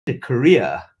a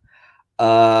career,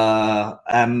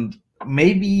 and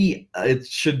maybe it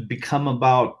should become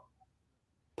about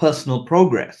personal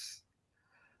progress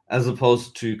as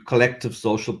opposed to collective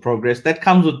social progress. That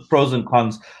comes with pros and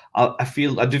cons.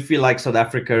 I do feel like South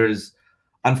Africa is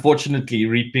unfortunately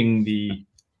reaping the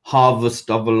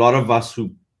harvest of a lot of us who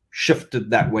shifted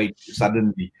that way to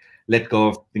suddenly let go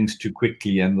of things too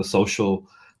quickly and the social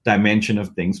dimension of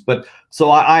things. But so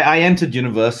I entered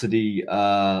university,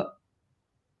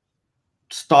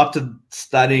 started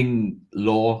studying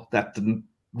law. That didn't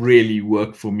really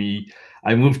work for me.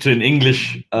 I moved to an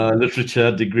English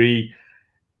literature degree,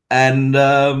 and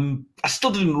I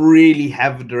still didn't really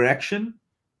have a direction.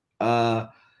 Uh,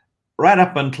 right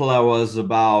up until I was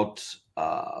about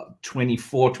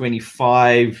 24,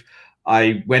 25,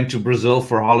 I went to Brazil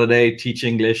for a holiday, teach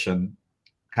English, and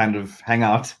kind of hang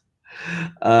out.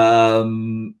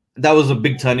 That was a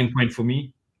big turning point for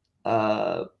me,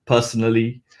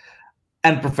 personally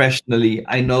and professionally.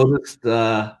 I noticed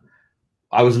I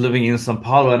was living in Sao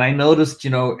Paulo, and I noticed,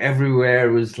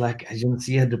 everywhere was like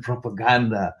Agência de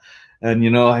Propaganda. And,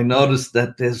 I noticed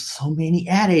that there's so many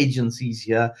ad agencies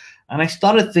here. And I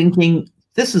started thinking,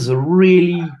 this is a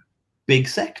really big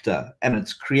sector, and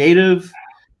it's creative,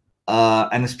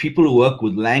 and it's people who work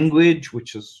with language,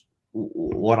 which is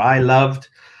what I loved.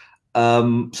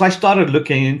 So I started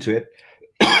looking into it.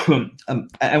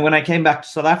 And when I came back to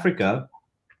South Africa,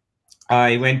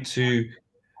 I went to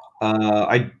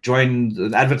I joined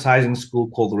an advertising school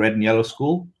called the Red and Yellow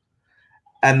School,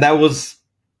 and that was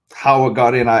how I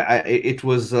got in. It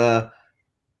was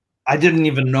I didn't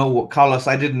even know what Carlos.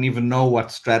 I didn't even know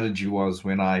what strategy was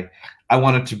when I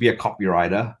wanted to be a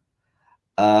copywriter.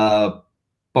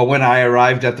 But when I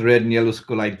arrived at the Red and Yellow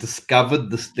School, I discovered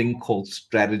this thing called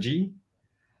strategy.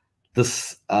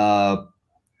 This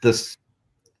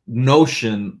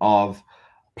notion of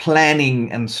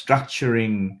planning and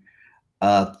structuring,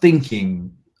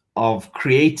 thinking, of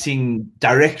creating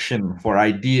direction for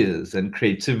ideas and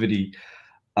creativity,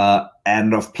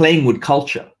 and of playing with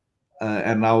culture.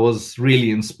 And I was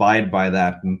really inspired by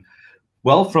that. And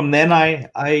well, from then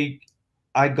I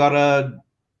got a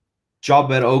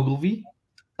job at Ogilvy,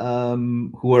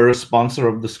 who were a sponsor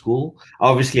of the school. I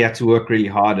obviously had to work really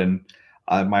hard, and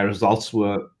my results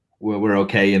were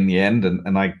okay in the end,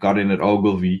 and I got in at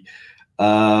Ogilvy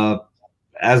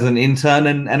as an intern,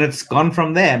 and it's gone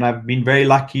from there. And I've been very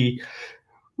lucky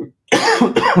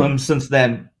since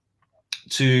then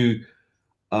to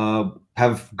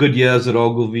have good years at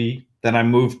Ogilvy. Then I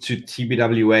moved to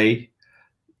TBWA.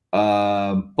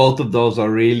 Both of those are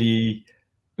really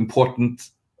important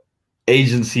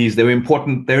agencies. They were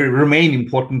important. They remain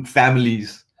important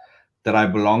families that I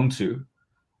belong to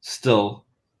still,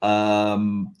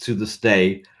 to this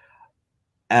day.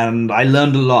 And I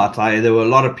learned a lot. There were a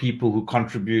lot of people who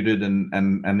contributed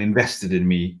and invested in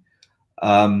me.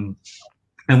 And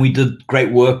we did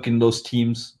great work in those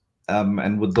teams,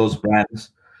 and with those brands.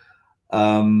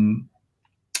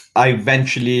 I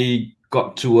eventually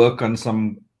got to work on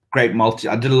some great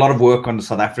I did a lot of work on the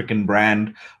South African brand,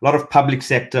 a lot of public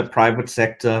sector, private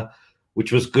sector,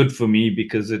 which was good for me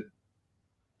because it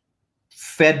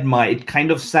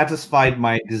kind of satisfied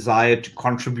my desire to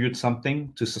contribute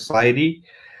something to society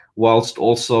whilst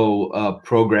also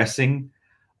progressing.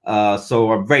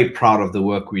 So I'm very proud of the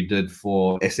work we did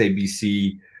for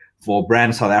SABC, for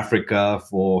Brand South Africa,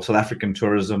 for South African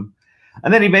tourism.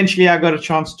 And then eventually I got a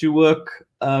chance to work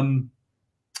in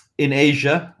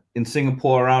Asia, in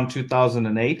Singapore around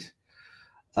 2008,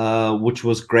 which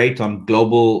was great on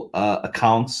global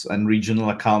accounts and regional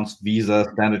accounts, Visa,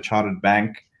 Standard Chartered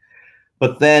Bank.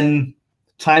 But then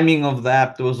timing of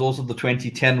that, there was also the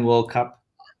 2010 World Cup.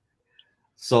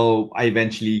 So I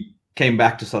eventually came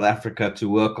back to South Africa to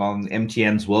work on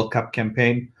MTN's World Cup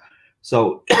campaign.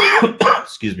 So,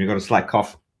 excuse me, got a slight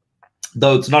cough.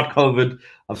 Though it's not COVID,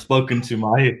 I've spoken to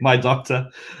my doctor.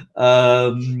 Yeah,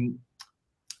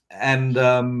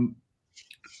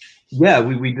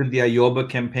 we did the Ayoba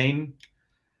campaign.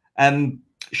 And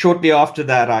shortly after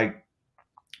that, I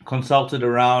consulted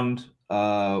around,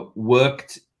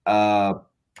 worked,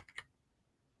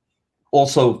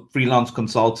 also freelance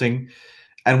consulting.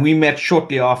 And we met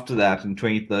shortly after that in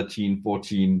 2013,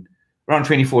 14, around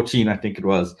 2014, I think it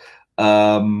was,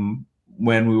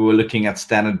 when we were looking at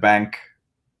Standard Bank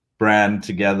brand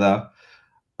together.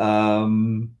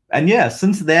 And yeah,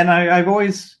 since then, I've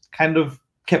always kind of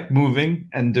kept moving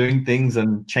and doing things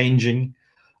and changing,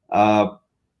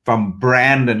 from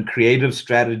brand and creative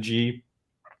strategy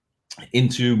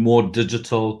into more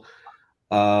digital,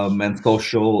 and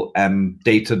social and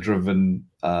data-driven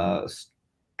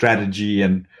strategy,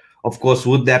 and Of course,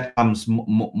 with that comes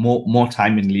more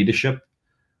time in leadership.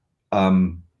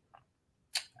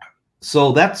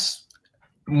 So that's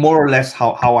more or less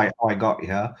how I got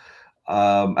here,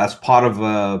 as part of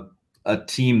a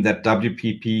team that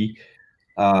WPP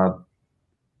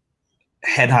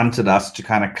headhunted us to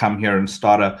kind of come here and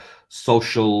start a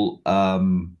social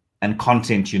and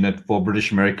content unit for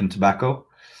British American Tobacco,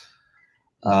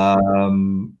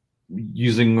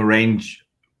 using a range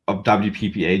of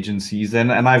WPP agencies,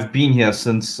 and I've been here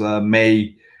since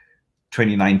May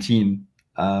 2019,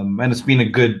 and it's been a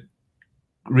good,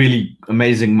 really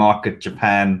amazing market.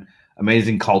 Japan,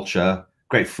 amazing culture,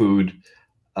 great food,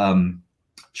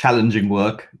 challenging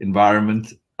work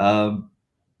environment,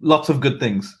 lots of good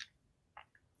things.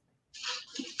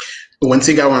 One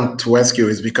thing I want to ask you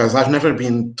is, because I've never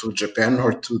been to Japan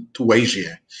or to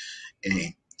Asia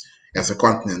as a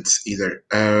continent either.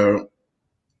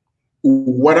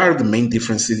 What are the main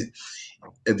differences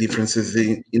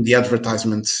in the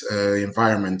advertisement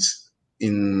environment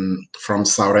from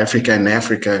South Africa and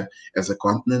Africa as a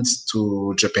continent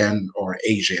to Japan or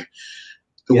Asia?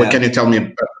 Yeah. What can you tell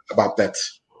me about that?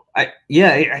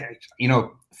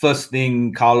 First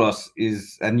thing, Carlos,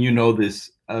 is, and you know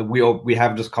this, we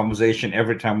have this conversation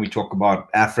every time we talk about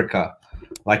Africa,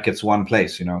 like it's one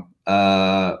place,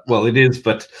 well, it is,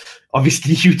 but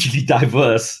obviously hugely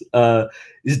diverse.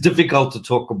 It's difficult to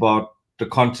talk about the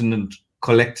continent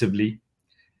collectively,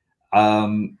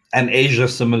 and Asia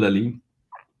similarly.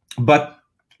 But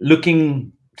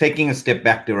taking a step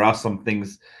back, there are some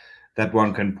things that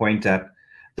one can point at.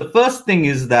 The first thing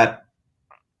is that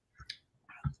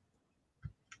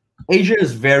Asia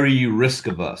is very risk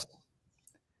averse.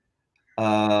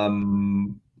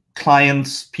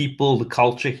 Clients, people, the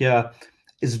culture here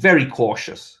is very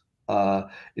cautious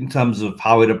in terms of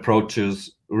how it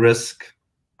approaches risk,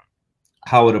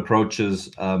 how it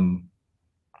approaches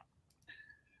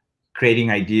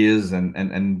creating ideas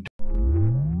and